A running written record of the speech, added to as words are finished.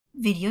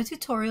Video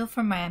tutorial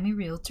from Miami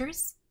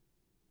Realtors.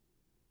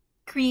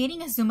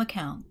 Creating a Zoom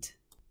account.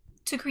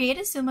 To create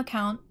a Zoom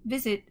account,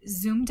 visit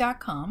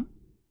zoom.com,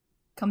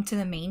 come to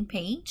the main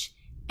page,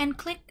 and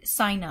click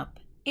Sign Up.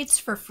 It's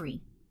for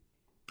free.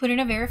 Put in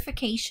a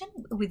verification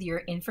with your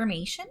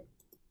information.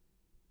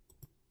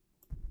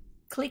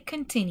 Click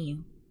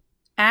Continue.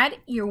 Add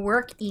your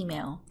work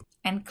email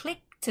and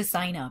click to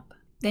sign up.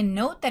 Then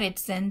note that it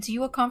sends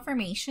you a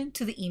confirmation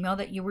to the email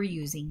that you were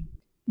using.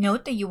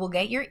 Note that you will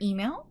get your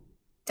email.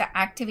 To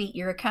activate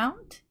your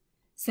account,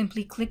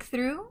 simply click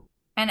through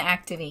and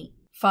activate.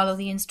 Follow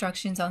the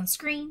instructions on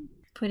screen.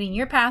 Put in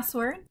your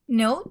password.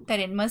 Note that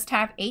it must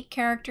have 8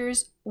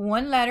 characters,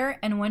 1 letter,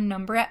 and 1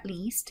 number at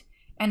least,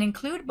 and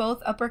include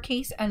both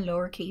uppercase and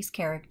lowercase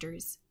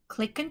characters.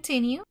 Click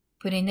Continue.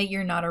 Put in that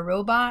you're not a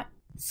robot.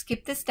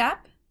 Skip the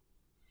step,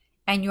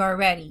 and you are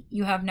ready.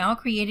 You have now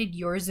created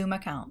your Zoom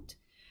account.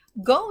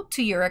 Go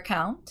to your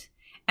account,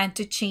 and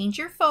to change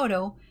your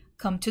photo,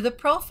 come to the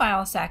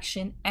Profile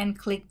section and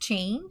click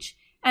Change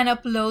and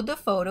upload the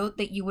photo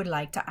that you would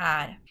like to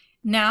add.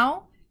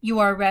 Now you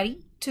are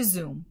ready to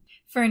Zoom.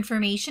 For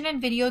information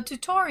and video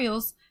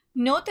tutorials,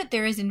 note that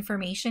there is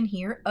information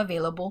here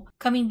available.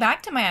 Coming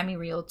back to Miami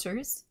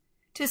Realtors,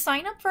 to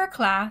sign up for a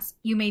class,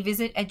 you may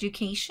visit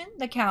Education,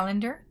 the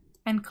calendar,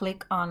 and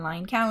click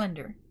Online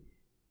Calendar.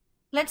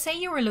 Let's say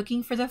you were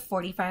looking for the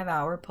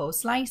 45-hour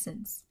post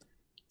license.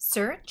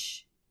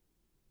 Search.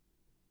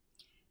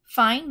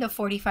 Find the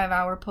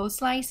 45-hour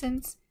post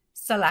license,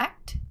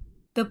 select.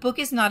 The book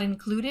is not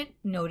included,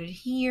 noted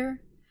here.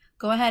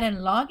 Go ahead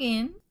and log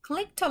in.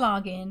 Click to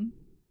log in.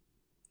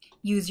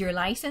 Use your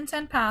license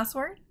and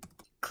password.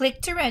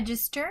 Click to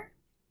register.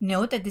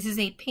 Note that this is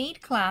a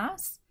paid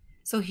class,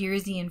 so here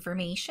is the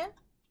information.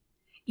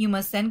 You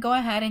must then go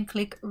ahead and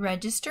click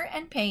Register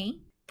and Pay.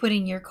 Put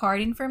in your card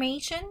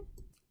information,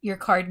 your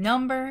card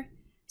number,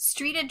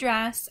 street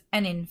address,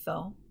 and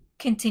info.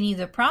 Continue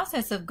the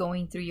process of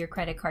going through your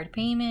credit card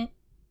payment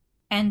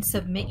and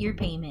submit your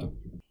payment.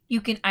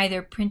 You can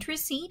either print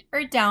receipt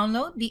or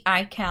download the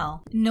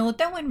iCal. Note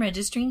that when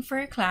registering for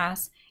a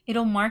class,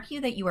 it'll mark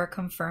you that you are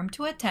confirmed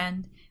to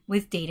attend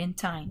with date and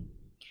time.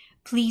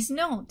 Please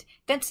note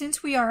that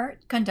since we are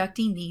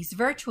conducting these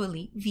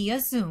virtually via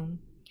Zoom,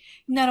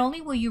 not only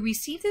will you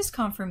receive this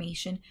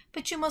confirmation,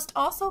 but you must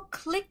also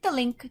click the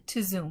link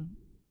to Zoom.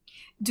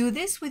 Do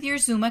this with your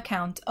Zoom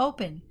account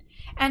open.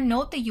 And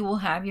note that you will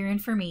have your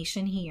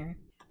information here.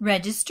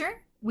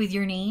 Register with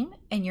your name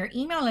and your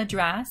email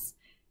address,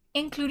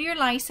 include your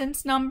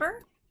license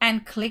number,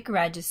 and click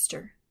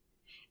Register.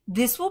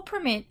 This will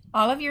permit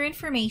all of your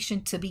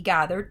information to be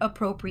gathered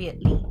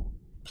appropriately.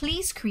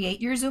 Please create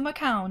your Zoom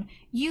account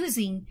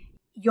using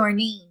your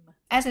name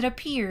as it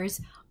appears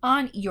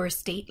on your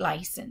state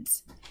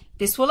license.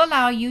 This will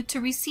allow you to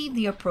receive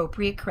the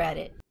appropriate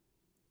credit.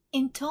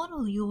 In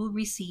total, you will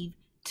receive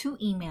 2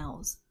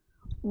 emails.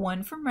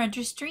 One from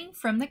registering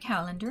from the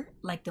calendar,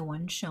 like the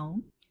one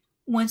shown.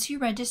 Once you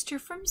register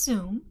from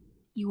Zoom,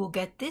 you will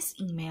get this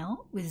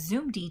email with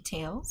Zoom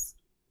details.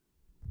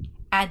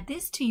 Add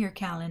this to your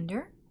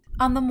calendar.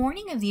 On the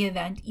morning of the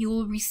event, you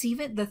will receive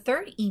the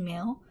 3rd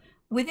email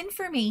with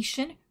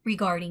information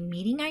regarding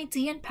meeting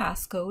ID and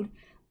passcode,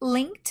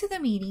 link to the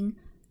meeting,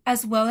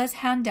 as well as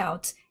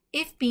handouts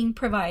if being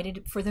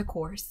provided for the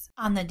course.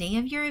 On the day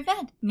of your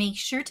event, make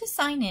sure to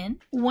sign in.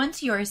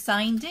 Once you are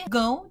signed in,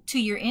 go to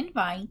your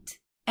invite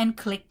and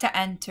click to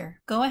enter.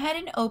 Go ahead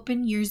and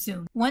open your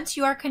Zoom. Once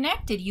you are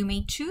connected, you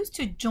may choose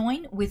to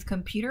join with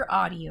computer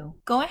audio.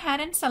 Go ahead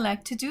and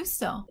select to do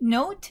so.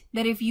 Note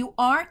that if you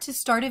are to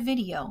start a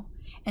video,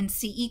 and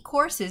CE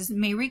courses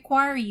may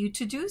require you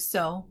to do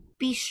so,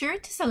 be sure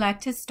to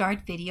select to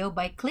start video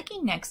by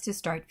clicking next to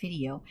start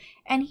video,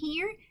 and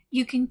here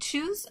you can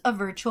choose a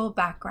virtual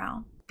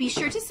background. Be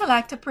sure to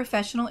select a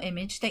professional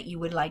image that you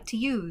would like to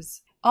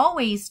use.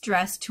 Always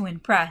dress to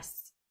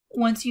impress.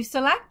 Once you've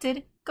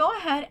selected, go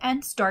ahead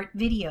and start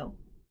video.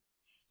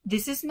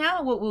 This is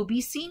now what will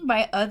be seen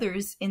by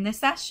others in the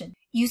session.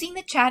 Using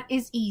the chat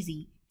is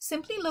easy.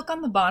 Simply look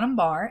on the bottom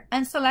bar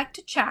and select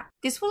to chat.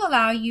 This will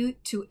allow you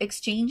to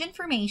exchange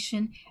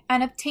information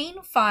and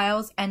obtain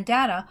files and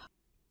data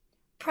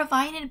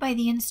provided by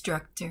the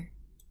instructor.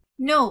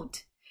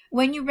 Note,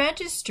 when you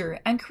register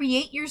and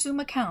create your Zoom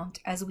account,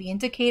 as we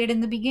indicated in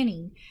the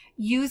beginning,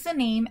 use the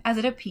name as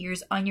it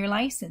appears on your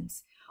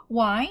license.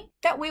 Why?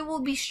 That way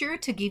we'll be sure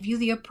to give you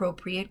the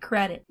appropriate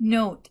credit.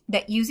 Note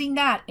that using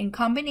that in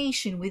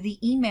combination with the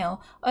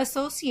email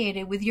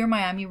associated with your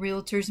Miami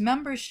Realtors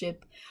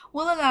membership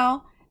will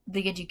allow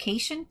the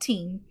education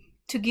team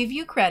to give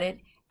you credit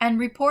and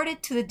report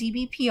it to the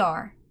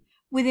DBPR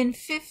within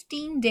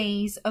 15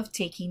 days of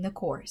taking the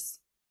course.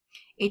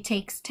 It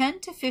takes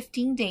 10 to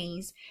 15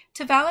 days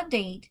to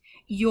validate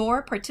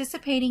your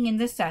participating in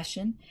the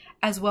session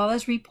as well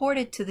as report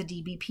it to the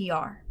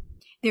DBPR.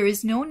 There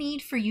is no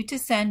need for you to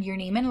send your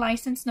name and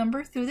license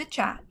number through the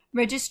chat.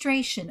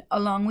 Registration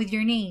along with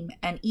your name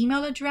and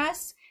email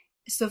address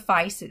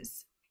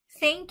suffices.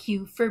 Thank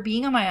you for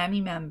being a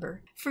Miami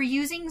member, for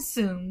using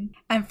Zoom,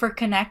 and for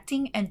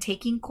connecting and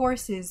taking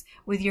courses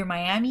with your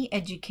Miami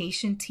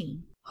education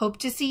team. Hope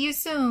to see you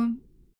soon.